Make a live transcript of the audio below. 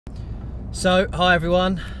So, hi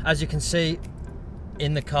everyone, as you can see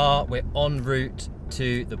in the car, we're en route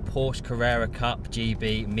to the Porsche Carrera Cup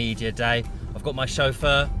GB Media Day. I've got my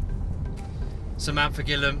chauffeur, Samantha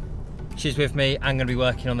Gillam. She's with me. I'm going to be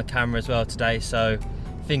working on the camera as well today, so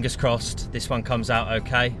fingers crossed this one comes out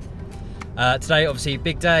okay. Today, obviously,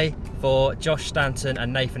 big day for Josh Stanton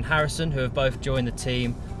and Nathan Harrison, who have both joined the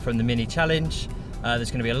team from the Mini Challenge. There's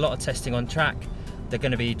going to be a lot of testing on track. They're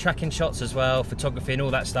going to be tracking shots as well, photography and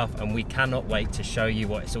all that stuff, and we cannot wait to show you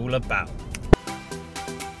what it's all about.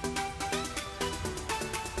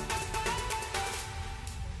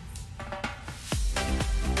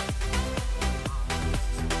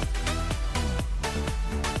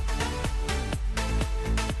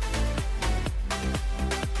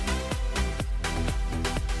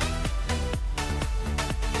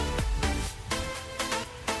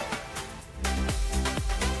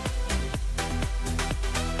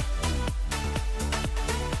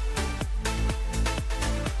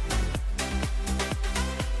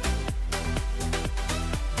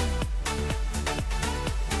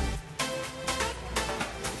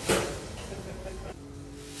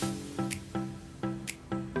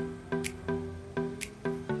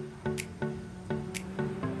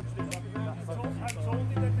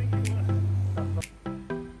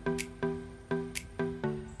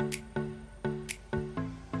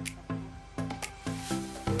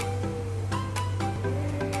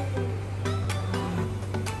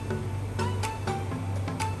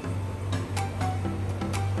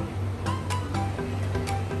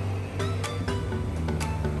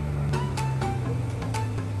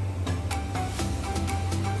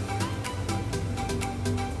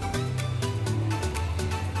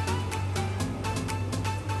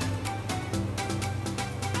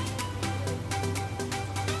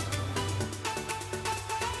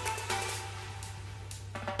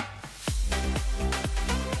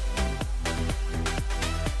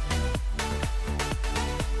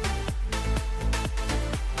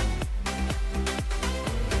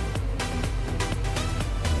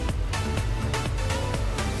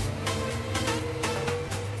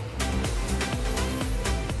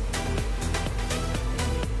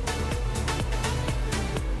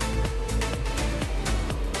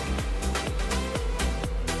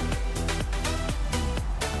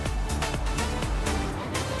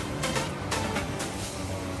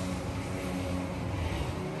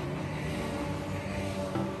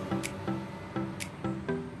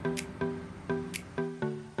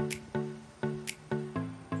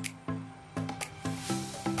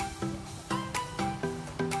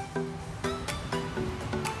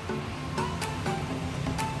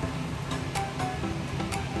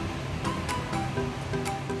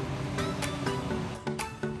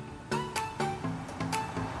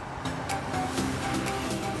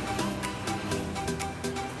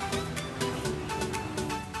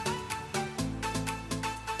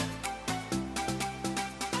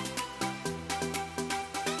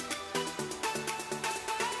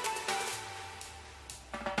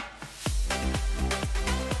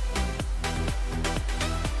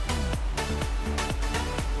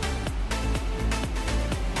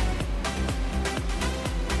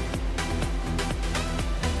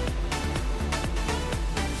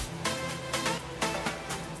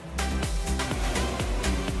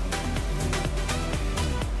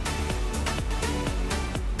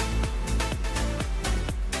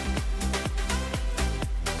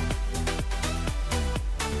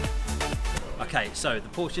 Okay, so the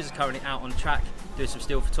Porsches are currently out on track doing some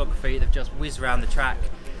still photography. They've just whizzed around the track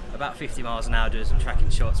about 50 miles an hour doing some tracking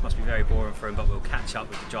shots. Must be very boring for them, but we'll catch up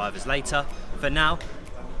with the drivers later. For now,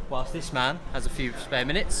 whilst this man has a few spare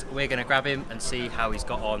minutes, we're going to grab him and see how he's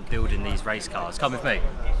got on building these race cars. Come with me.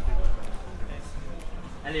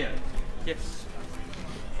 Elliot. Yes.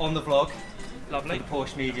 On the vlog. Lovely. For the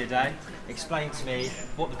Porsche Media Day. Explain to me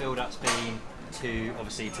what the build-up's been to,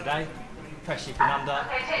 obviously, today. Press you can under,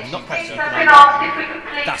 or not press you can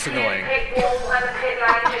under. That's annoying.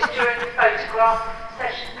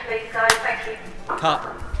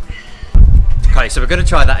 Cut. Okay, so we're going to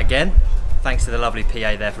try that again. Thanks to the lovely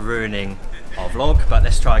PA there for ruining our vlog, but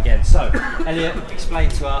let's try again. So, Elliot, explain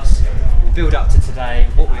to us the build up to today,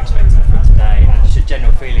 what we're expecting from today, and just a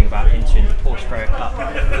general feeling about entering the Porsche Carrera Cup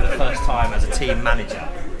for the first time as a team manager.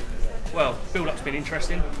 Well, build up's been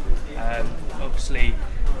interesting. Obviously,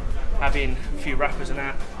 having a few rappers and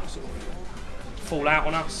that sort of fall out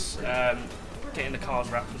on us, getting the cars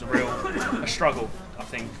wrapped was a struggle, I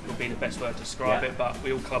think would be the best word to describe it, but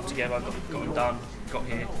we all clubbed together, got it done, got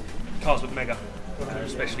here. Cars look mega,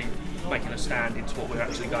 especially making a stand into what we're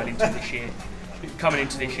actually going into this year. Coming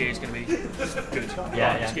into this year is going to be good.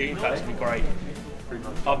 Yeah, It's going to be great.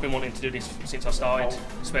 I've been wanting to do this since I started,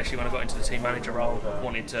 especially when I got into the team manager role.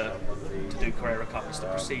 Wanted to do Carrera Cup. It's the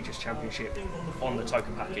prestigious championship on the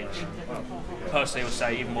token package. Personally, I would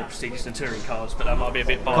say even more prestigious than touring cars, but that might be a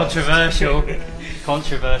bit biased. Controversial.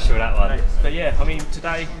 Controversial, that one. But yeah, I mean,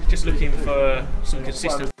 today just looking for some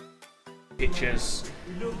consistent pictures,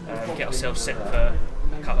 get ourselves set for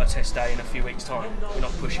a couple of test day in a few weeks' time. We're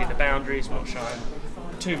not pushing the boundaries, we're not showing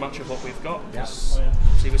too much of what we've got.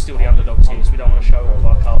 See, we're still the underdogs here, so we don't want to show all of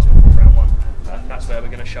our cars before round one. That's where we're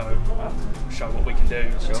going to show what we can do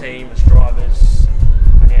as a team, as drivers,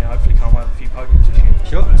 and yeah, hopefully come away with a few podiums this year.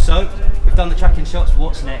 Sure. So we've done the tracking shots.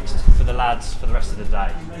 What's next for the lads for the rest of the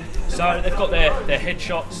day? So they've got their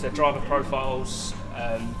headshots, their driver profiles.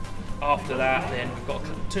 After that, then we've got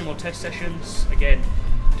 2 more test sessions. Again,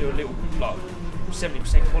 do a little like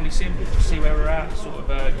 70% quali sim, to see where we're at, sort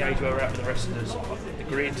of gauge where we're at with the rest of the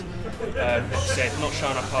grid. Like I said, not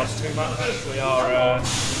showing our cars too much. We are,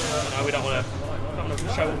 we don't want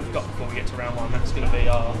to show what we've got before we get to round one. That's going to be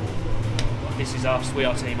this is us, we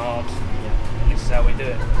are Team Hard, and this is how we do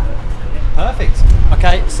it. Perfect.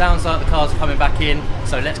 Okay, sounds like the cars are coming back in,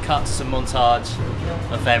 so let's cut to some montage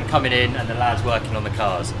of them coming in and the lads working on the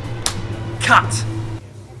cars. Cut!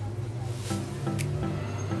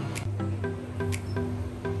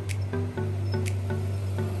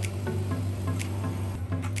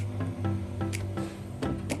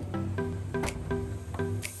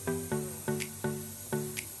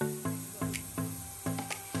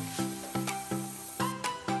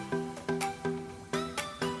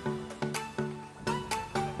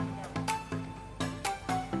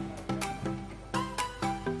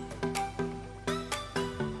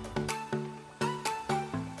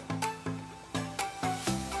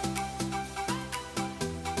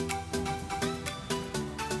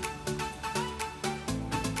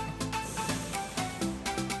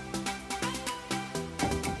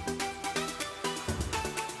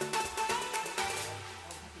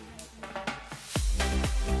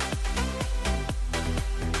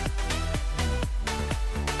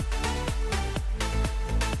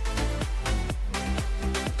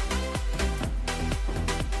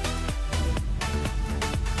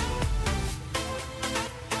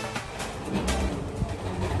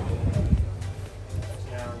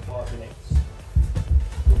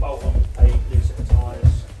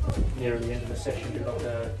 Near the end of the session, do like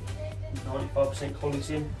a 95% quali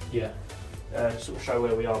sim. Yeah. Sort of show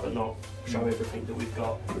where we are, but not show everything that we've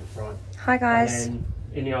got. Right. Hi guys. And then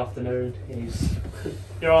in the afternoon is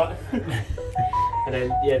you're right. And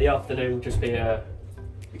then yeah, the afternoon will just be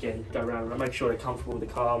again go around and make sure they're comfortable with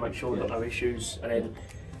the car, make sure we've got no issues, and then.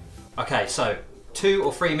 Okay, so 2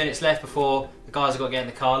 or 3 minutes left before the guys have got to get in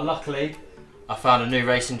the car. Luckily, I found a new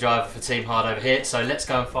racing driver for Team Hard over here, so let's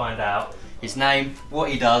go and find out his name, what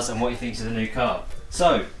he does, and what he thinks of the new car.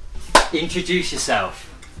 So, introduce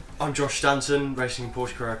yourself. I'm Josh Stanton, racing in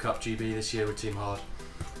Porsche Carrera Cup GB this year with Team Hard.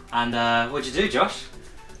 And what do you do, Josh?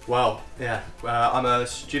 Well, yeah, I'm a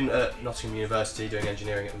student at Nottingham University doing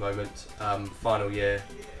engineering at the moment, final year.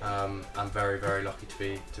 I'm very, very lucky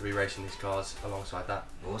to be racing these cars alongside that.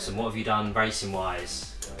 Awesome. What have you done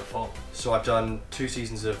racing-wise before? So I've done 2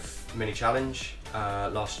 seasons of mini challenge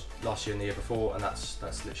last year and the year before, and that's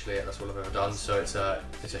literally it. That's all I've ever done. So it's a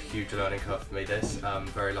huge learning curve for me. This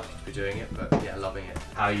very lucky to be doing it, but yeah, loving it.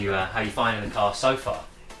 How you finding the car so far?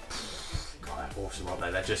 God, they're awesome, aren't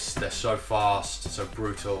they? They're so fast, so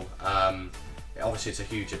brutal. Obviously, it's a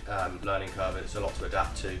huge learning curve. It's a lot to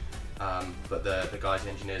adapt to. But the guys,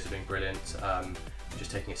 the engineers, have been brilliant.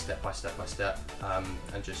 Just taking it step by step by step,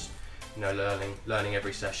 and just learning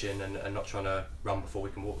every session and not trying to run before we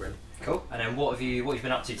can walk, really. Cool. And then what have you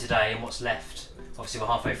been up to today and what's left? Obviously we're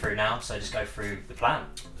halfway through now, so just go through the plan.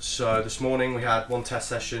 So this morning we had 1 test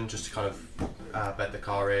session just to kind of bed the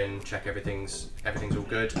car in, check everything's all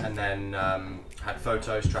good, and then had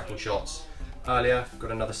photos, tracking shots earlier.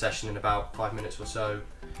 Got another session in about 5 minutes or so.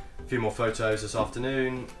 A few more photos this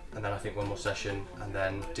afternoon, and then I think 1 more session, and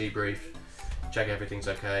then debrief, check everything's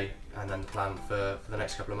okay, and then plan for the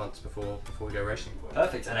next couple of months before we go racing.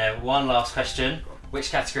 Perfect. And then one last question: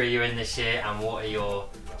 which category are you in this year, and what are your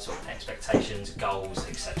sort of expectations, goals,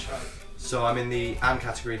 etc.? So I'm in the AM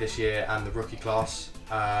category this year and the rookie class.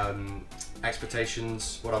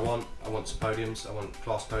 Expectations, what I want some podiums. I want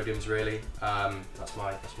class podiums, really. That's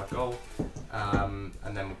my goal. And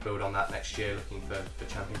then we'll build on that next year, looking for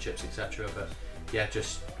championships, etc. But yeah,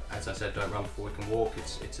 just as I said, don't run before we can walk.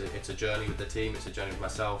 It's a journey with the team. It's a journey with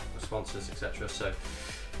myself, with sponsors, etc. So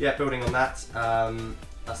yeah, building on that.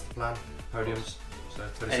 That's the plan. Podiums. So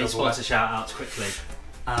any sponsor shout outs quickly?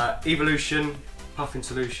 Evolution, Puffin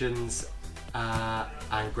Solutions,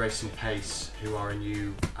 and Grace and Pace, who are a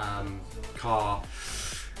new car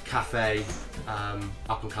cafe,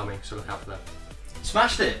 up and coming, so look out for them.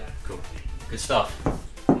 Smashed it. Cool. Good stuff.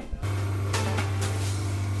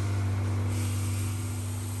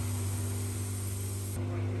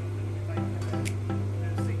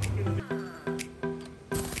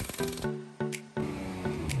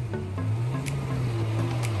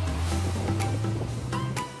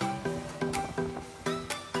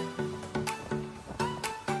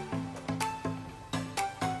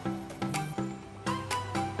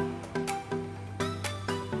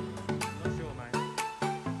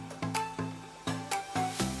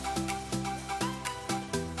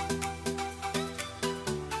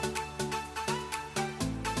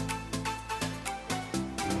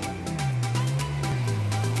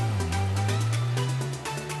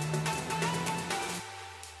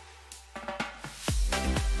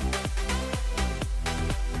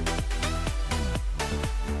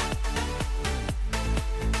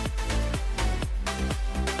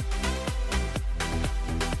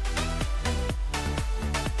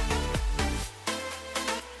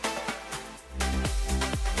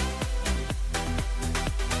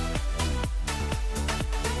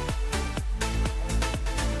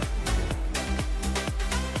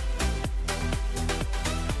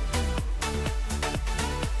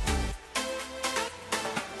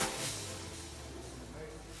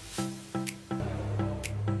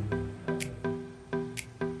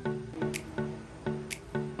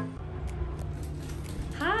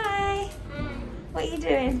 What are you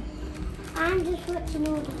doing? I'm just watching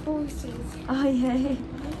all the horses. Oh yeah.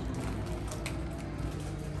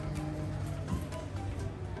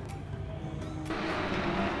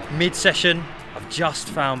 Mid-session, I've just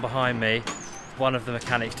found behind me one of the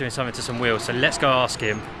mechanics doing something to some wheels, so let's go ask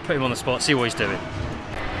him, put him on the spot, see what he's doing.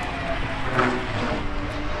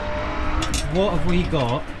 What have we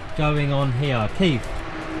got going on here? Keith,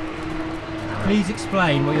 please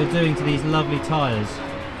explain what you're doing to these lovely tyres.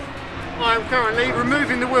 I am currently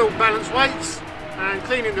removing the wheel balance weights and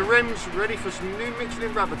cleaning the rims, ready for some new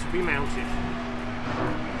Michelin rubber to be mounted.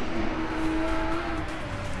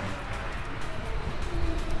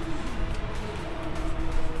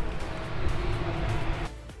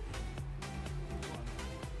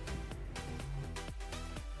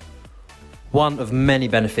 One of many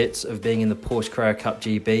benefits of being in the Porsche Carrera Cup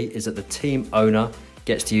GB is that the team owner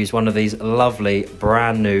gets to use one of these lovely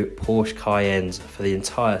brand new Porsche Cayennes for the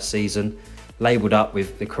entire season, labelled up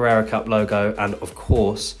with the Carrera Cup logo and of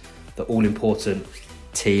course the all important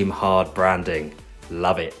Team Hard branding.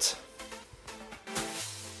 Love it.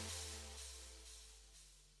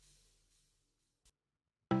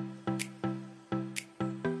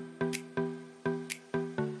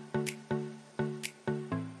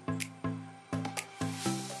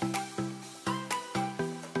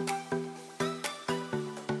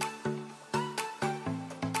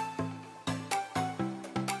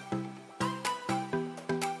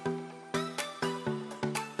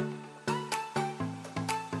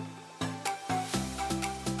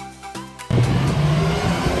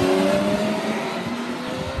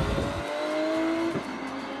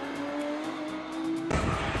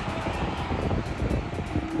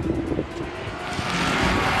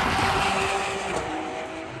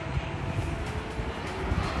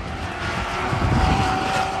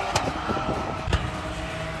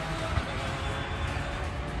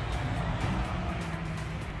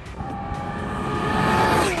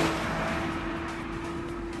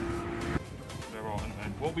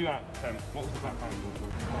 What were you at, Tim? What was the back angle?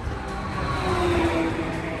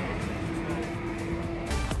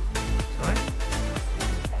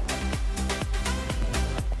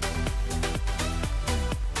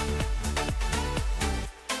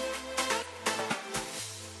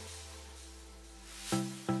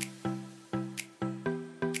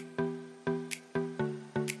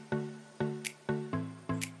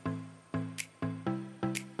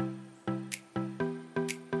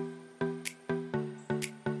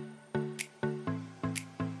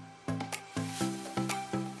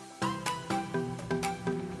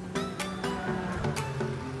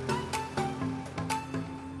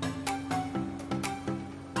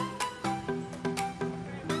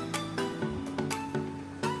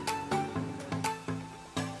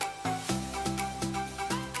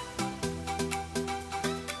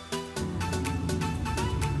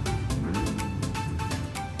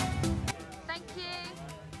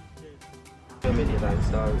 Media day,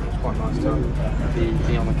 so it's quite nice to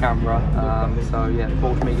be on the camera. So yeah,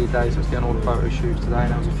 Porsche Media Day, so I was getting all the photo shoots today,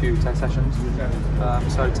 and there was a few test sessions.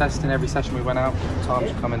 So testing every session we went out,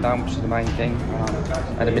 times were coming down, which is the main thing.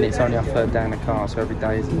 At the minute it's only our third day in the car, so every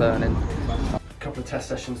day is learning. couple of test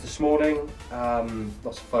sessions this morning,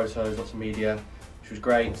 lots of photos, lots of media, which was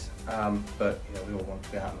great, but you know, we all want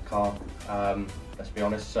to get out in the car, let's be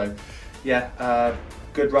honest. So yeah,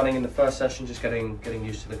 good running in the first session, just getting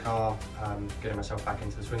used to the car, getting myself back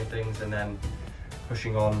into the swing of things, and then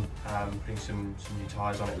pushing on, putting some new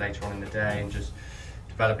tyres on it later on in the day, and just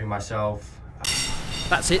developing myself.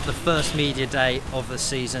 That's it, the first media day of the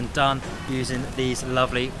season done using these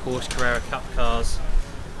lovely Porsche Carrera Cup cars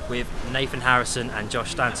with Nathan Harrison and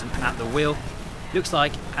Josh Stanton at the wheel. Looks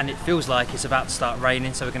like, and it feels like, it's about to start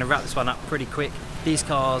raining, so we're going to wrap this one up pretty quick. These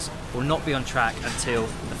cars will not be on track until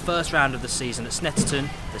the first round of the season at Stanton,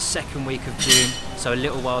 the second week of June, so a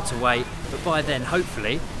little while to wait. But by then,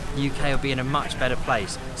 hopefully, the UK will be in a much better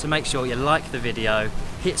place. So make sure you like the video,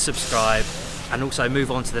 hit subscribe, and also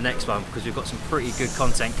move on to the next one because we've got some pretty good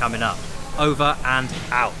content coming up. Over and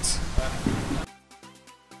out.